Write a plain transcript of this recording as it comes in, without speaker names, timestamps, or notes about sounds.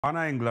Born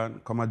in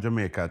England, come to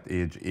Jamaica at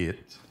age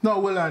 8. No,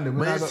 well, Andy.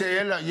 But you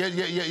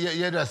say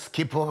you just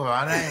skip over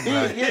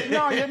England.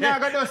 No, you're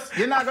not going to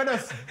jump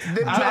past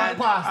the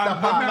part.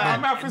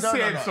 I'm have to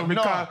say it so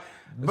because...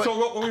 So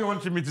what you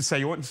want me to say?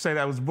 You want to say that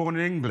I was born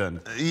in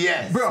England?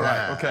 Yes. Bro,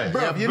 okay.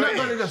 Bro, you're not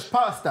going to just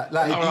pass that.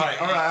 Like, all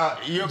right.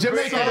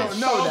 Jamaica don't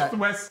know that.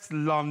 Southwest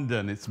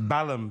London. It's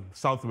Balham,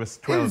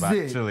 Southwest 12, Is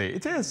actually.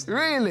 It is.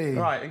 Really?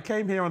 Right. It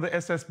came here on the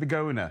SS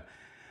Begona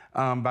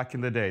back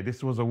in the day.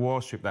 This was a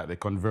warship that they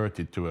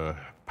converted to a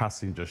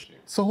passenger ship.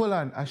 So hold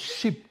on, a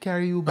ship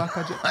carry you back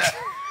at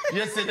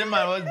You see the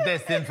man was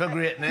destined for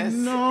greatness.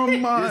 No,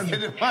 man. You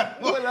see the man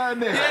was... Hold on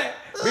there. Yeah.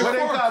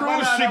 Before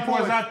cruise ship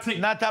was a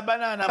thing. Not a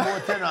banana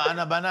boat, you know, and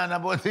a banana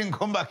boat thing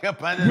come back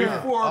up and...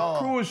 Before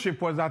cruise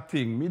ship was a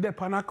thing, me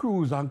dep on a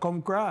cruise and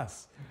come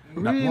cross.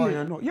 Really? That boy,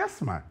 you know.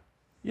 Yes, man.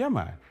 Yeah,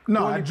 man.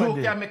 No, a joke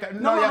you make a...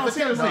 No, you have to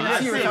tell me.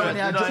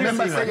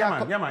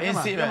 Yeah, man. You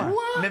serious?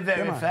 Me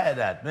verify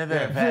that. Me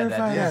verify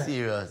that. You're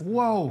serious.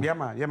 Wow. Yeah,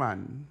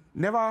 man.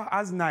 Never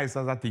as nice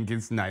as I think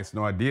it's nice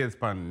nowadays,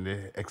 pan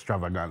the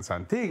extravagance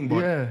and thing,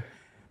 but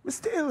we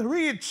still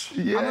rich.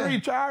 Yeah. I'm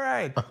rich, all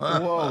right.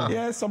 Wow.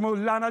 Yeah, so I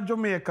land at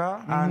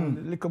Jamaica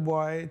and little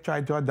boy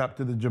tried to adapt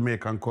to the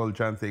Jamaican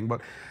culture and thing,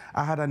 but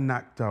I had a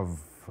knack of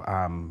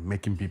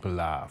making people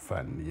laugh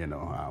and, you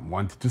know,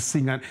 wanted to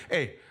sing. And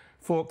hey,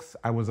 folks,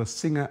 I was a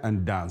singer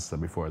and dancer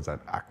before I was an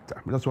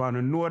actor. I just want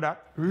to know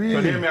that. Really?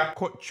 So then I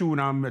cut tune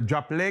and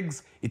drop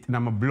legs, it's in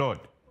my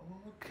blood.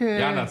 Okay.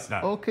 You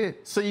understand? Okay.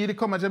 So you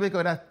come to Jamaica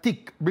with a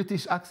thick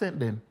British accent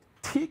then?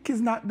 Thick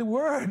is not the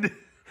word.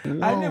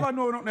 Wow. I never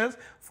know nothing else.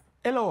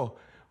 Hello,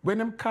 when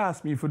them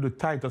cast me for the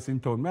Titus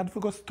in town, I had to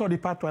go study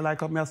patois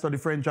like I study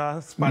French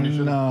or Spanish.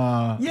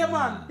 Nah.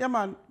 Yeah,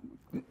 man.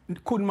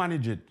 Couldn't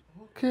manage it.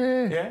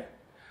 Okay. Yeah?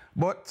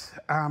 But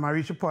I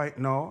reach a point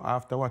now,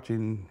 after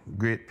watching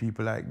great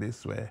people like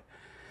this, where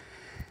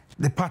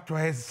the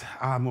patois is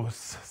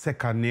almost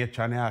second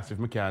nature, and I ask if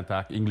I can't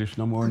talk English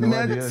no more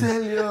nowadays. I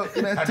tell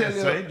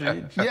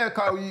you. Yeah,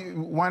 because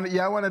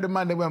you're one of the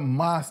men that went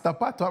master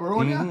patois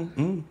around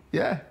here.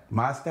 Yeah.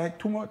 Master it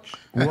too much.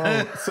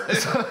 Wow.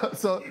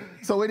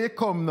 so when you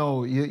come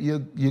now,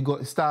 you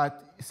go start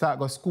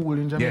go school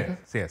in Jamaica?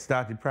 Yeah,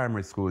 started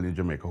primary school in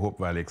Jamaica, Hope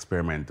Valley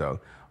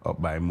Experimental,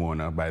 up by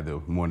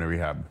the Mona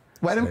Rehab.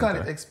 Why do they call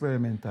it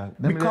experimental?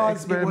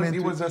 Because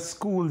it was a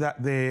school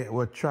that they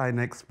were trying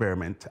to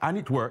experiment, and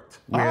it worked,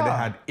 where they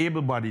had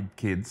able-bodied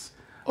kids.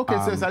 Okay,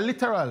 so it's a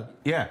literal.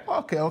 Yeah.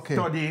 Okay.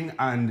 Studying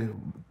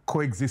and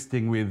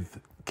coexisting with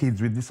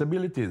kids with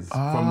disabilities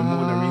from the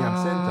Mona Rehab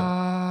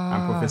Center.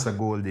 And Professor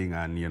Golding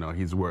and, you know,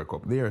 his work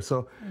up there.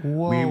 So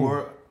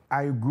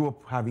I grew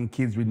up having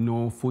kids with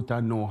no foot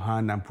and no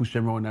hand and push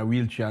them around a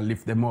wheelchair and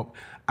lift them up.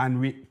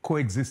 And we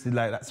coexisted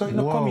like that. So it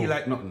don't come here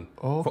like nothing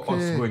for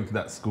us going to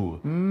that school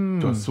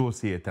to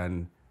associate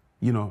and,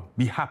 you know,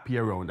 be happy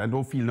around and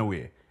don't feel no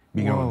way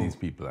being around these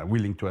people and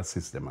willing to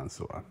assist them and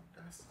so on.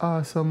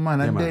 Awesome,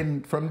 man. And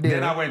then from there...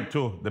 Then I went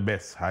to the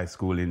best high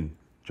school in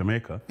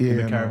Jamaica, in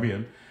the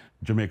Caribbean.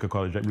 Jamaica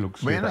College. Look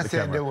straight at the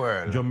camera. The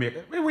world.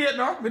 Jamaica. Wait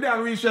now. We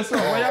didn't reach this.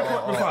 Where you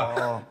cut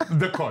before?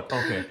 The cut.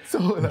 Okay.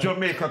 So,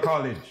 Jamaica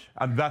College.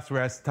 And that's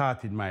where I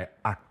started my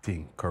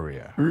acting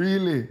career.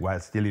 Really?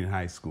 While still in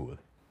high school.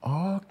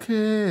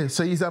 Okay.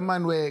 So he's a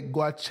man where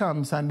go at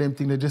champs and them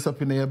thing they dress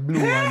up in their blue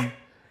and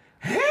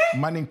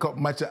Manning Cup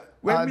match.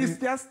 When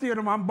Mr.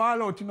 Stadium and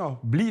ball out, you know,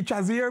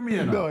 bleachers hear me,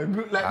 you know. No, it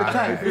look like the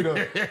type, you know.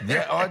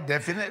 Yeah,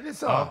 definitely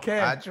so. Okay.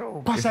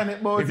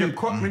 Passionate about if you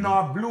cut me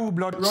now, blue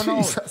blood run out.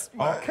 Jesus,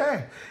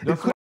 Okay.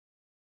 Just